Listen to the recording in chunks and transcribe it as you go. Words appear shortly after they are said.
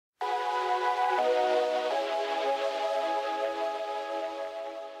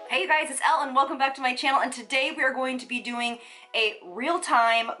Hey you guys, it's Elle and welcome back to my channel, and today we are going to be doing a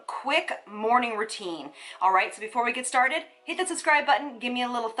real-time quick morning routine. Alright, so before we get started, hit that subscribe button, give me a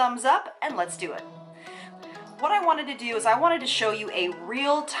little thumbs up, and let's do it. What I wanted to do is I wanted to show you a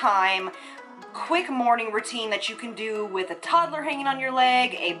real-time quick morning routine that you can do with a toddler hanging on your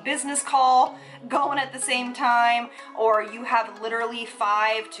leg, a business call going at the same time, or you have literally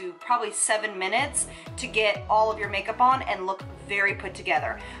 5 to probably 7 minutes to get all of your makeup on and look very put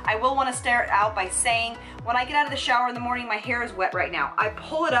together. I will want to start out by saying, when I get out of the shower in the morning, my hair is wet right now. I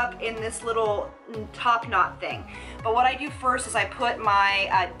pull it up in this little top knot thing. But what I do first is I put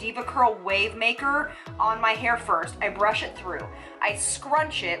my Diva Curl Wave Maker on my hair first. I brush it through. I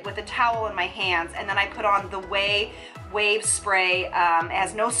scrunch it with a towel in my hands, and then I put on the Wave Spray. It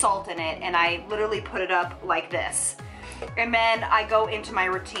has no salt in it, and I literally put it up like this. And then I go into my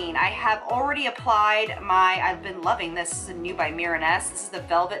routine. I have already applied I've been loving this. This is a new by Miraness. This is the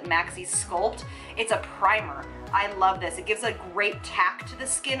Velvet Maxi Sculpt. It's a primer. I love this. It gives a great tack to the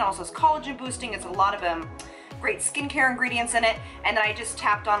skin. Also, it's collagen boosting. It's a lot of great skincare ingredients in it. And then I just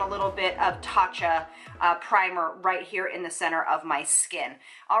tapped on a little bit of Tatcha primer right here in the center of my skin.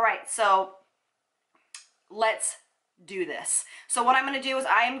 All right, so let's do this. So what I'm going to do is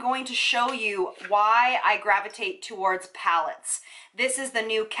I am going to show you why I gravitate towards palettes. This is the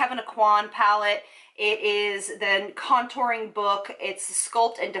new Kevyn Aucoin palette. It is the contouring book. It's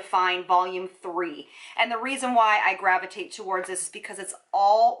Sculpt and Define Volume 3. And the reason why I gravitate towards this is because it's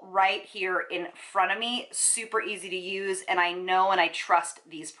all right here in front of me. Super easy to use, and I know and I trust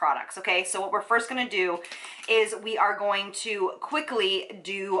these products. Okay, so what we're first going to do is we are going to quickly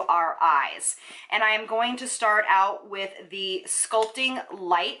do our eyes. And I am going to start out with the Sculpting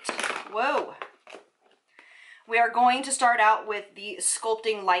Light. Whoa. We are going to start out with the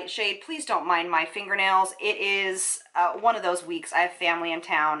Sculpting Light shade. Please don't mind my fingernails. It is one of those weeks. I have family in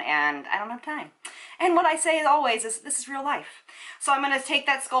town and I don't have time. And what I say as always is this is real life. So I'm going to take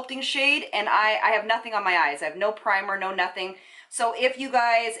that sculpting shade, and I have nothing on my eyes. I have no primer, no nothing. So if you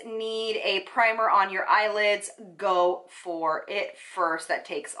guys need a primer on your eyelids, go for it first. That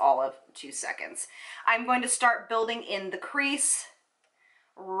takes all of 2 seconds. I'm going to start building in the crease.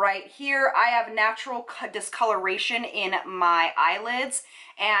 Right here, I have natural discoloration in my eyelids,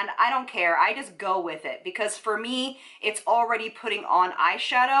 and I don't care. I just go with it because for me, it's already putting on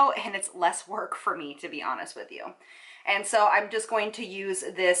eyeshadow and it's less work for me, to be honest with you. And so I'm just going to use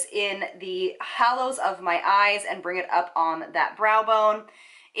this in the hollows of my eyes and bring it up on that brow bone.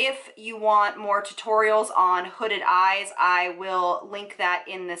 If you want more tutorials on hooded eyes, I will link that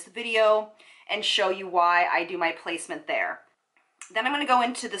in this video and show you why I do my placement there. Then I'm going to go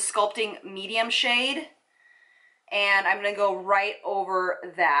into the Sculpting Medium shade, and I'm going to go right over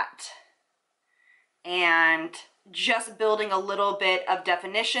that. And just building a little bit of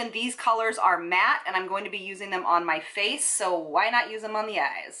definition. These colors are matte, and I'm going to be using them on my face, so why not use them on the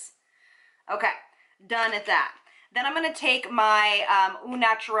eyes? Okay, done at that. Then I'm going to take my Au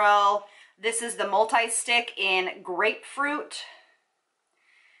Naturel. This is the multi-stick in Grapefruit.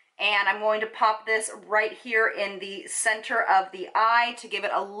 And I'm going to pop this right here in the center of the eye to give it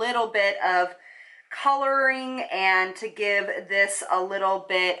a little bit of coloring and to give this a little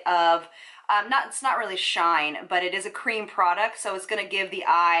bit of, it's not really shine, but it is a cream product, so it's going to give the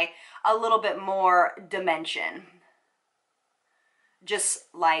eye a little bit more dimension.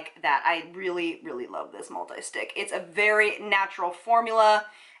 Just like that. I really, really love this multi-stick. It's a very natural formula,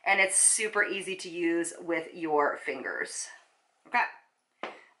 and it's super easy to use with your fingers. Okay.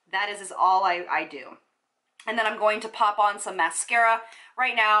 That is all I do. And then I'm going to pop on some mascara.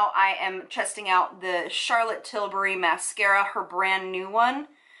 Right now I am testing out the Charlotte Tilbury mascara, her brand new one.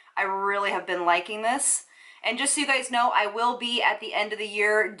 I really have been liking this. And just so you guys know, I will be at the end of the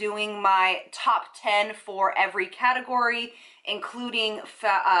year doing my top 10 for every category, including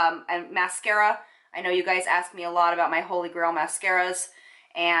mascara. I know you guys ask me a lot about my Holy Grail mascaras,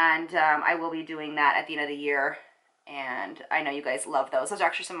 and I will be doing that at the end of the year. And I know you guys love those. Those are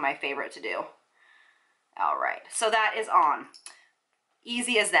actually some of my favorite to do. All right, so that is on.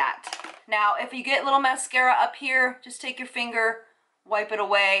 Easy as that. Now, if you get little mascara up here, just take your finger, wipe it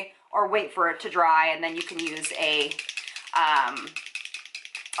away, or wait for it to dry, and then you can use a,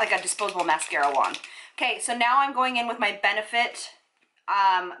 like a disposable mascara wand. Okay, so now I'm going in with my Benefit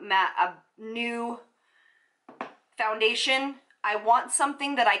a new foundation. I want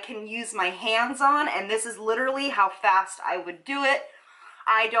something that I can use my hands on, and this is literally how fast I would do it.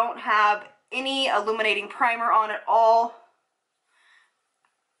 I don't have any illuminating primer on at all.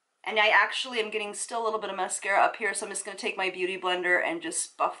 And I actually am getting still a little bit of mascara up here, so I'm just going to take my Beauty Blender and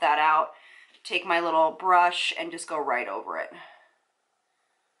just buff that out. Take my little brush and just go right over it.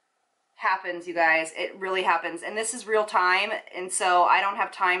 happens, you guys. It really happens. And this is real time, and so I don't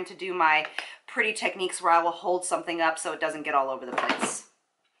have time to do my pretty techniques where I will hold something up so it doesn't get all over the place.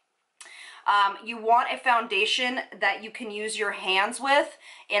 You want a foundation that you can use your hands with,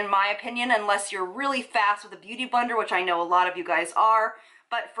 in my opinion, unless you're really fast with a beauty blender, which I know a lot of you guys are.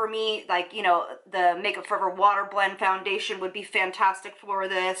 But for me, like, you know, the Makeup Forever Water Blend Foundation would be fantastic for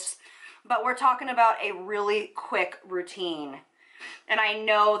this. But we're talking about a really quick routine. And I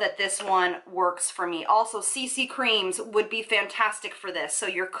know that this one works for me. Also, CC creams would be fantastic for this. So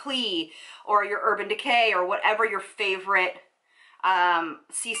your Clee or your Urban Decay or whatever your favorite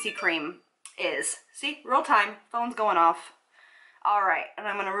CC cream is. See, real time, phone's going off. All right, and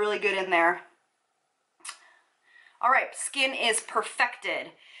I'm gonna really get in there. All right, skin is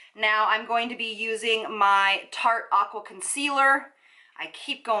perfected. Now I'm going to be using my Tarte Aqua Concealer. I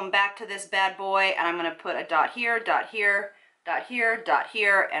keep going back to this bad boy, and I'm gonna put a dot here, dot here, dot here, dot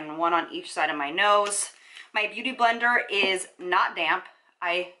here, and one on each side of my nose. My beauty blender is not damp.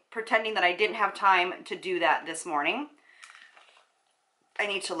 Pretending that I didn't have time to do that this morning. I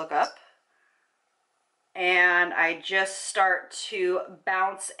need to look up. And I just start to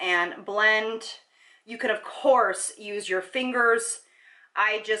bounce and blend. You can, of course, use your fingers.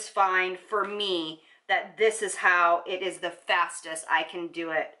 I just find, for me, that this is how it is the fastest I can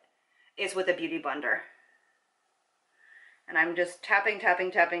do it, is with a beauty blender. And I'm just tapping, tapping,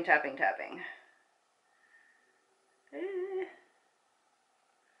 tapping, tapping, tapping.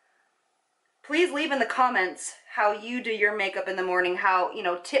 Please leave in the comments how you do your makeup in the morning, how, you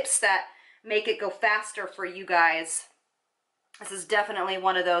know, tips that make it go faster for you guys. This is definitely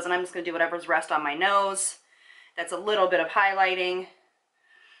one of those, and I'm just going to do whatever's rest on my nose. That's a little bit of highlighting.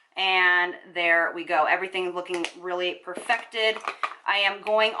 And there we go. Everything looking really perfected. I am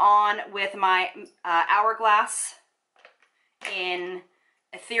going on with my Hourglass in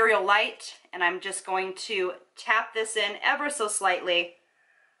Ethereal Light, and I'm just going to tap this in ever so slightly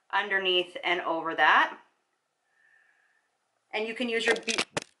underneath and over that. And you can use your...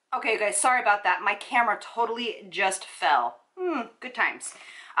 Okay, guys, sorry about that. My camera totally just fell. Good times.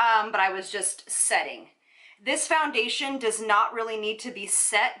 But I was just setting. This foundation does not really need to be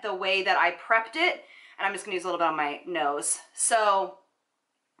set the way that I prepped it. And I'm just going to use a little bit on my nose. So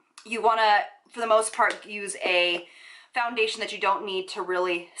you want to, for the most part, use a foundation that you don't need to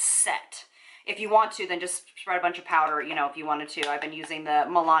really set. If you want to, then just spread a bunch of powder, you know, if you wanted to. I've been using the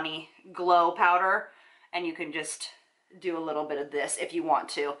Milani Glow powder, and you can just do a little bit of this if you want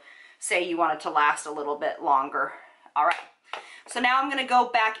to. Say you want it to last a little bit longer. All right. So now I'm going to go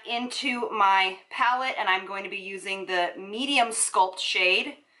back into my palette, and I'm going to be using the medium sculpt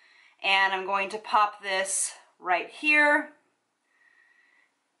shade, and I'm going to pop this right here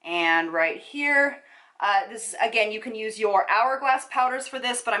and right here. This is, again, you can use your Hourglass powders for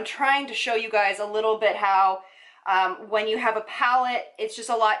this, but I'm trying to show you guys a little bit how when you have a palette, it's just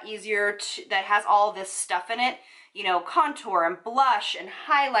a lot easier that has all this stuff in it. You know, contour and blush and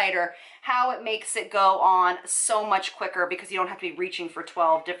highlighter, how it makes it go on so much quicker because you don't have to be reaching for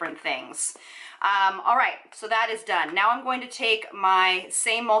 12 different things. All right, so that is done. Now I'm going to take my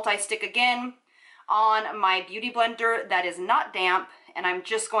same multi-stick again on my beauty blender that is not damp, and I'm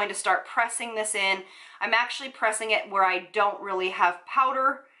just going to start pressing this in. I'm actually pressing it where I don't really have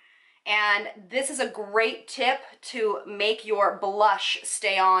powder. And this is a great tip to make your blush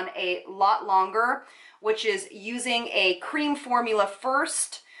stay on a lot longer, which is using a cream formula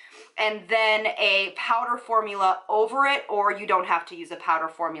first and then a powder formula over it, or you don't have to use a powder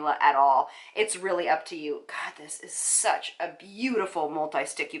formula at all. It's really up to you. God, this is such a beautiful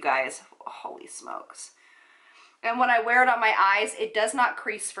multi-stick, you guys. Holy smokes. And when I wear it on my eyes, it does not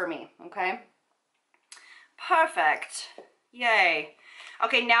crease for me, okay? Perfect. Yay.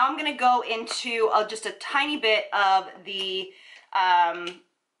 Okay, now I'm going to go into just a tiny bit of the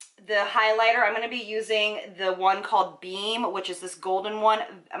highlighter. I'm going to be using the one called Beam, which is this golden one.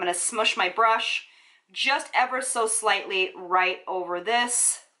 I'm going to smush my brush just ever so slightly right over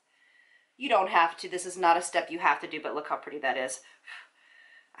this. You don't have to. This is not a step you have to do, but look how pretty that is.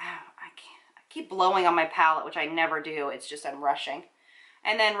 I keep blowing on my palette, which I never do. It's just I'm rushing.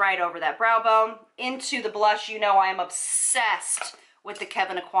 And then right over that brow bone into the blush. You know I am obsessed with the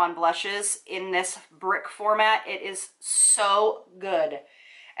Kevyn Aucoin blushes in this brick format. It is so good.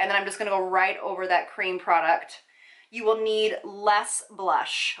 And then I'm just going to go right over that cream product. You will need less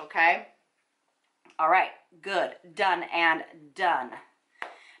blush, okay? All right, good, done and done.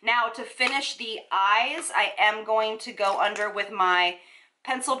 Now to finish the eyes, I am going to go under with my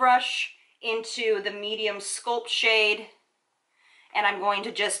pencil brush into the medium sculpt shade, and I'm going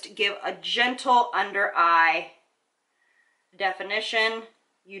to just give a gentle under eye definition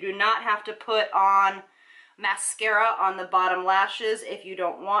You do not have to put on mascara on the bottom lashes if you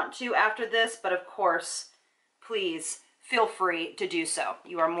don't want to after this, but of course, please feel free to do so.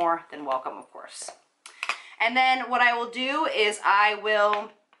 You are more than welcome, of course. And then what I will do is I will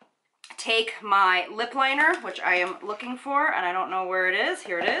take my lip liner, which I am looking for, and I don't know where it is.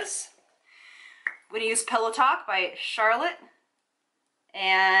 Here it is. I'm going to use Pillow Talk by Charlotte,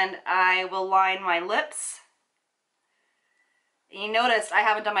 and I will line my lips. And you notice I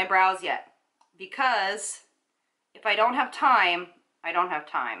haven't done my brows yet, because if I don't have time, I don't have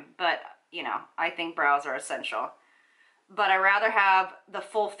time. But, you know, I think brows are essential. But I'd rather have the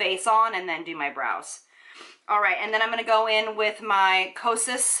full face on and then do my brows. All right, and then I'm going to go in with my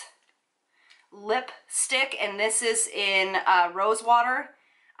Kosas lipstick, and this is in Rose Water.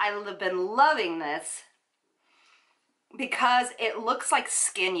 I've been loving this because it looks like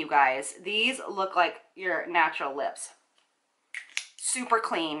skin, you guys. These look like your natural lips. Super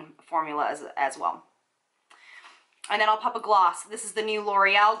clean formula as well. And then I'll pop a gloss. This is the new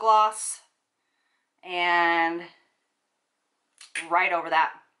L'Oreal gloss. And right over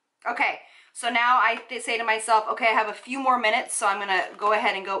that. Okay, so now I say to myself, okay, I have a few more minutes, so I'm gonna go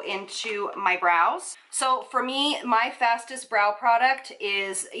ahead and go into my brows. So for me, my fastest brow product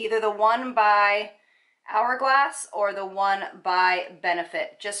is either the one by Hourglass or the one by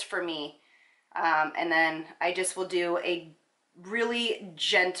Benefit, just for me. And then I just will do a really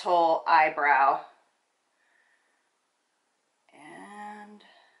gentle eyebrow. And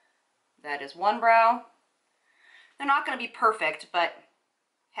that is one brow. They're not going to be perfect, but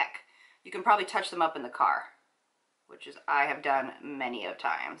heck, you can probably touch them up in the car, which is I have done many of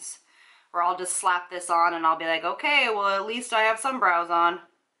times. Or I'll just slap this on and I'll be like, okay, well at least I have some brows on.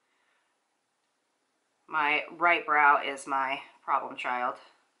 My right brow is my problem child.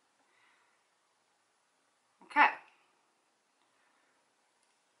 Okay.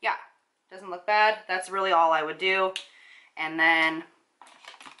 Yeah, doesn't look bad. That's really all I would do. And then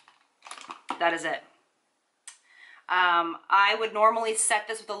that is it. I would normally set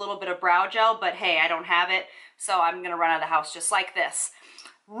this with a little bit of brow gel, but hey, I don't have it, so I'm gonna run out of the house just like this.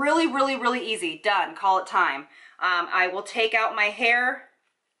 Really, really, really easy. Done. Call it time. I will take out my hair,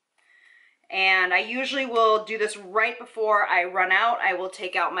 and I usually will do this right before I run out. I will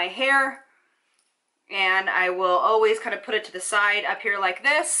take out my hair, and I will always kind of put it to the side up here like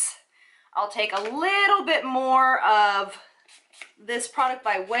this. I'll take a little bit more of this product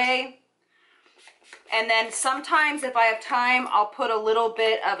by Way. And then sometimes if I have time, I'll put a little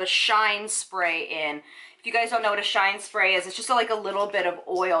bit of a shine spray in. If you guys don't know what a shine spray is, it's just like a little bit of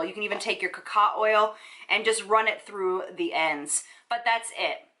oil. You can even take your cacao oil and just run it through the ends. But that's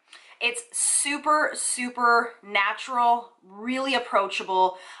it. It's super, super natural, really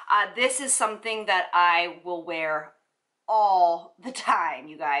approachable. This is something that I will wear all the time,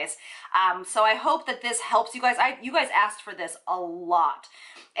 you guys. So I hope that this helps you guys. You guys asked for this a lot.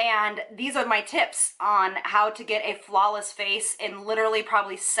 And these are my tips on how to get a flawless face in literally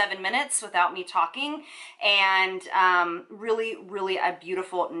probably 7 minutes without me talking. And really, really a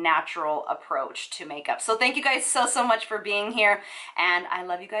beautiful natural approach to makeup. So thank you guys so, so much for being here. And I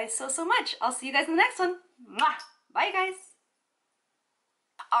love you guys so, so much. I'll see you guys in the next one. Mwah! Bye, guys.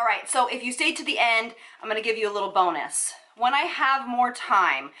 All right, so if you stayed to the end, I'm going to give you a little bonus. When I have more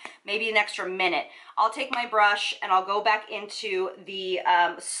time, maybe an extra minute, I'll take my brush and I'll go back into the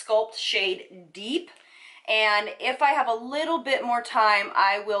Sculpt shade Deep. And if I have a little bit more time,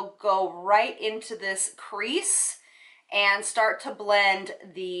 I will go right into this crease and start to blend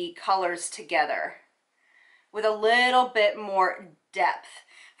the colors together with a little bit more depth.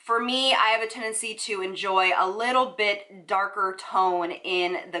 For me, I have a tendency to enjoy a little bit darker tone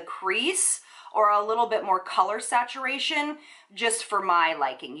in the crease or a little bit more color saturation, just for my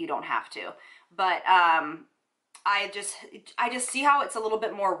liking. You don't have to. But I just see how it's a little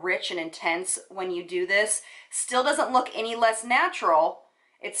bit more rich and intense when you do this. Still doesn't look any less natural.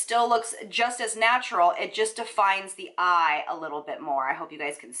 It still looks just as natural. It just defines the eye a little bit more. I hope you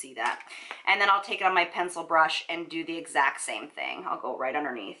guys can see that. And then I'll take it on my pencil brush and do the exact same thing. I'll go right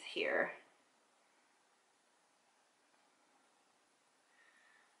underneath here.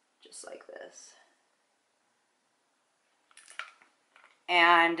 Just like this.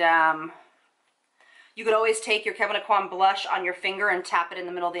 And you could always take your Kevyn Aucoin blush on your finger and tap it in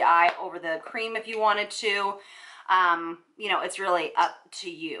the middle of the eye over the cream if you wanted to. You know, it's really up to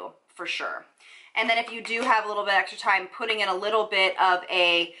you for sure. And then if you do have a little bit extra time, putting in a little bit of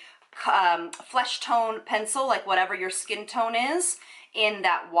a flesh tone pencil, like whatever your skin tone is, in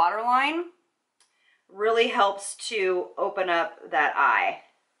that waterline, really helps to open up that eye.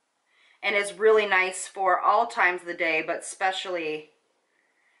 And is really nice for all times of the day, but especially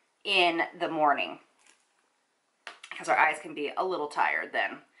in the morning, because our eyes can be a little tired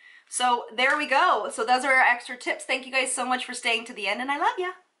then. So there we go. So those are our extra tips. Thank you guys so much for staying to the end, and I love ya.